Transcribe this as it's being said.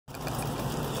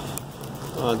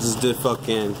I just did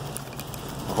fucking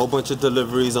a whole bunch of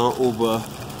deliveries on Uber,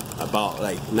 about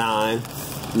like 9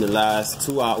 in the last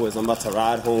 2 hours. I'm about to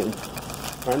ride home.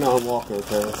 Right now I'm walking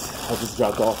because I just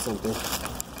dropped off something.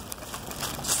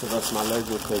 Just to rest my legs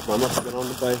real quick. But I'm about to get on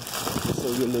the bike. Just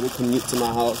show you a little commute to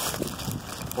my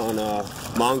house on a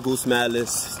MONGOOSE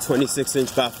MALUS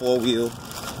 26-inch by 4-wheel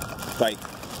bike.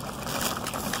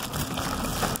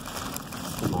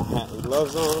 Put my hat and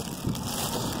gloves on.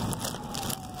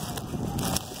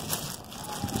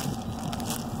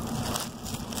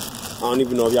 I don't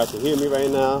even know if y'all can hear me right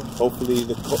now. Hopefully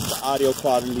the audio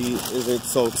quality isn't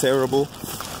so terrible.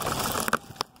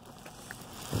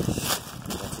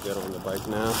 About to get on the bike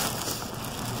now.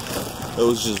 It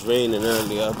was just raining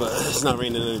earlier, but it's not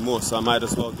raining anymore, so I might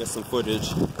as well get some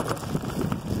footage.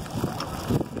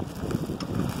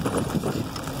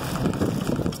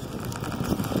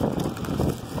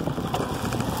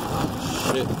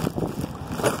 Oh, shit.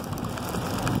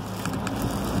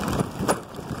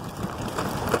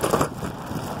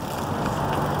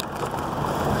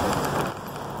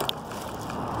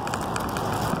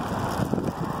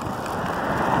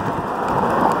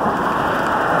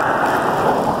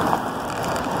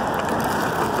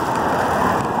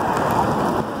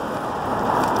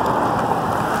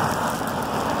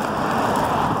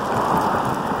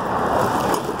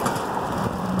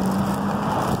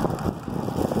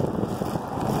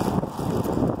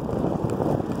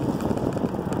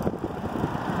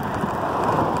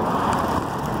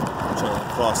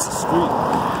 Across the street.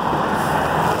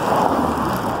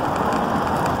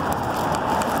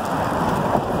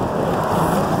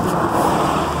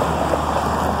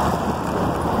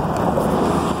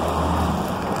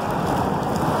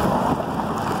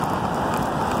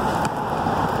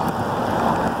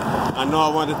 I know I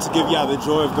wanted to give y'all the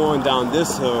joy of going down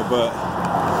this hill, but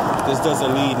this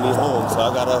doesn't lead me home, so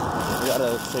I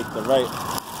gotta take the right.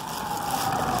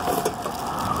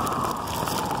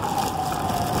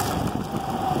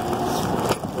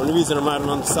 The only reason I'm riding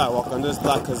on the sidewalk on this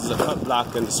block because it's a cut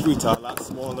block and the streets are a lot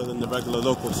smaller than the regular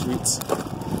local streets.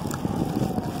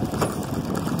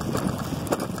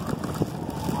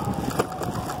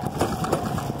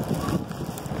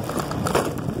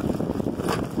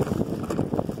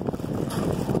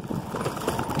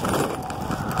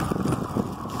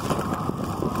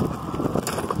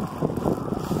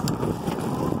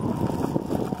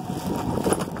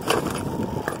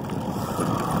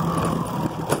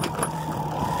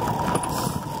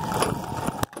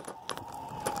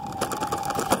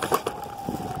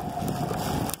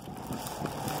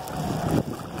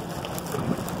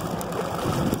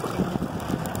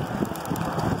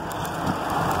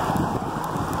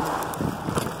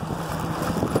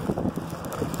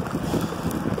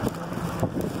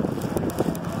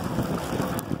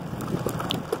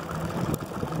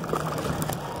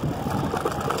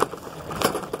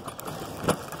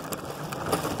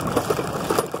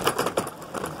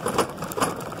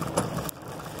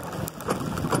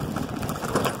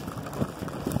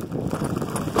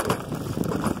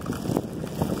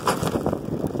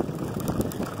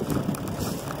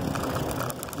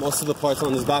 Most of the parts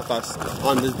on this bike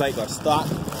are stock.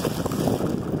 I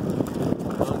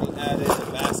only added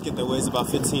a basket that weighs about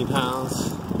 15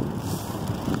 pounds.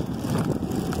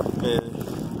 And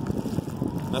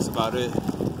that's about it.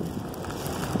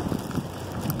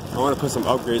 I want to put some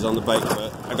upgrades on the bike,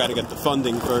 but I gotta get the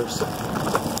funding first.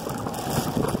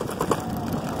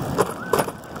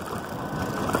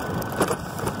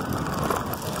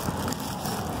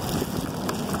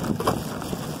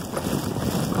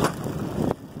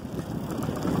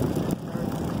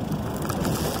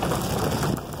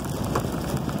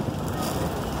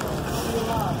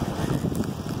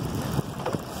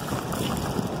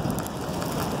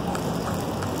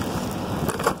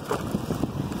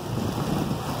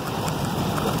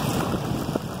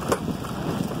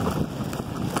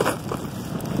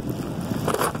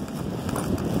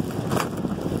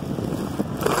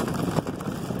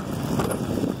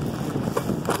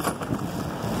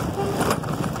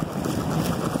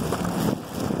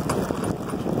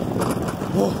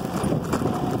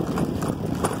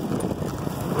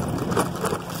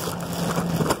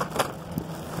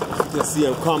 You can see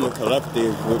I'm calm and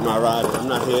collected with my riding. I'm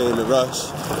not here in a rush.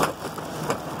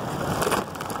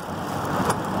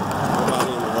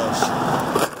 Nobody in a rush.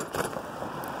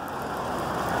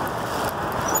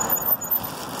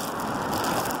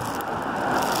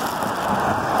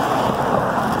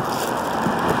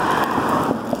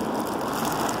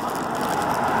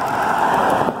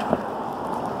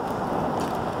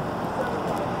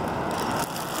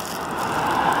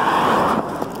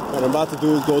 What I'm about to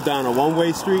do is go down a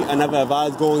one-way street. I never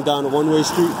advise going down a one-way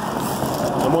street.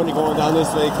 I'm only going down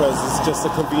this way because it's just a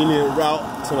convenient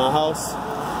route to my house.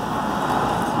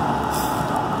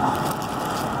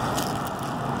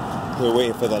 We're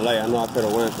waiting for the light. I know I could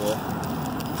have went there.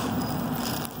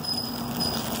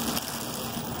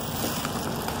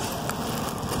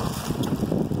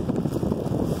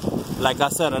 Like I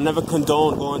said, I never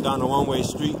condone going down a one-way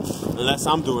street unless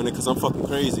I'm doing it because I'm fucking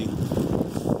crazy.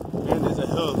 And there's a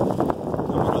hill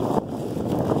coming up.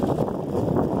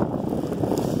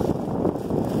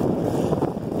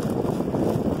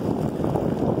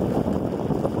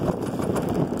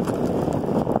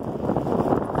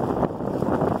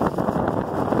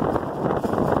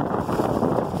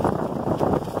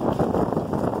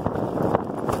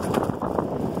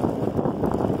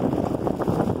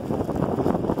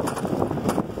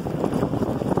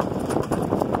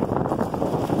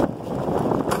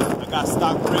 Got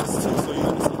stock brakes too, so you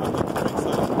can see how good the brakes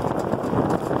are.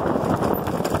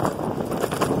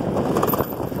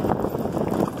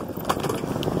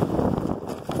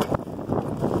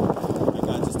 That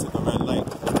guy just took a red light.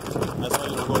 That's why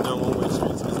you don't go down one-way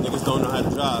streets, because niggas don't know how to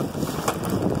drive.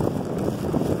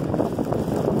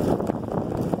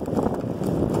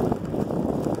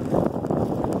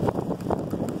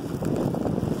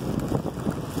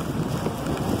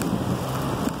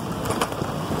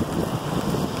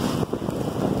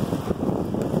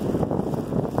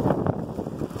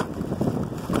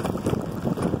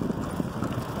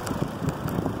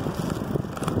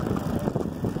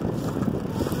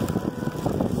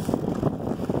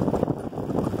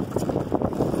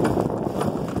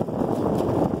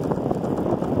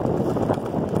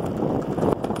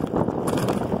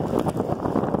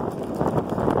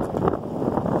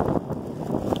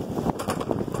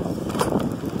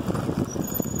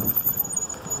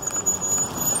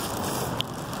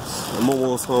 I'm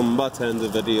almost home. I'm about to end the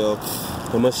video.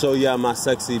 I'm gonna show y'all my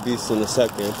sexy beast in a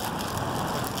second.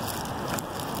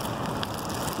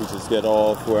 You just get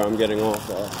off where I'm getting off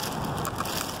at.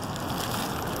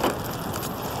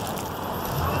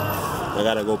 I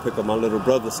gotta go pick up my little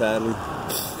brother, sadly.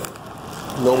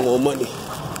 No more money.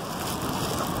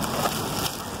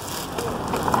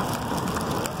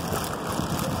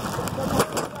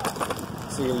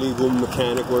 See illegal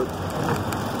mechanic work.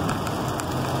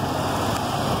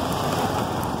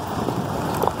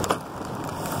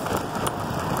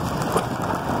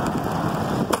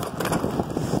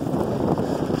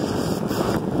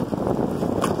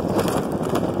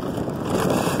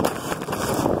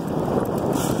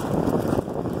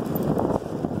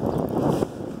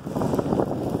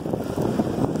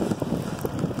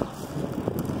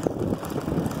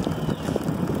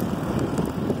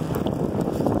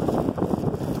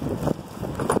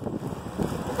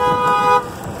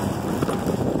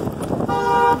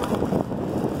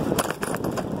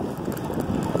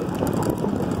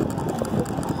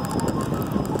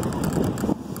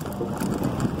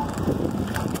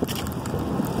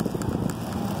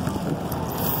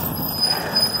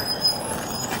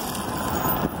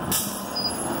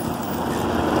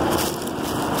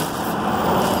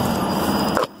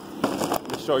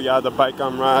 Show y'all the bike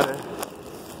I'm riding.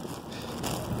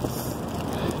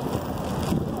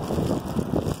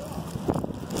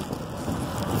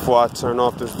 Before I turn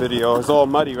off this video, it's all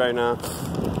muddy right now.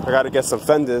 I gotta get some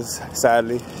fenders,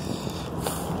 sadly.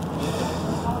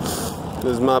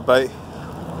 This is my bike.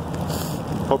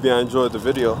 Hope y'all enjoyed the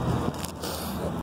video.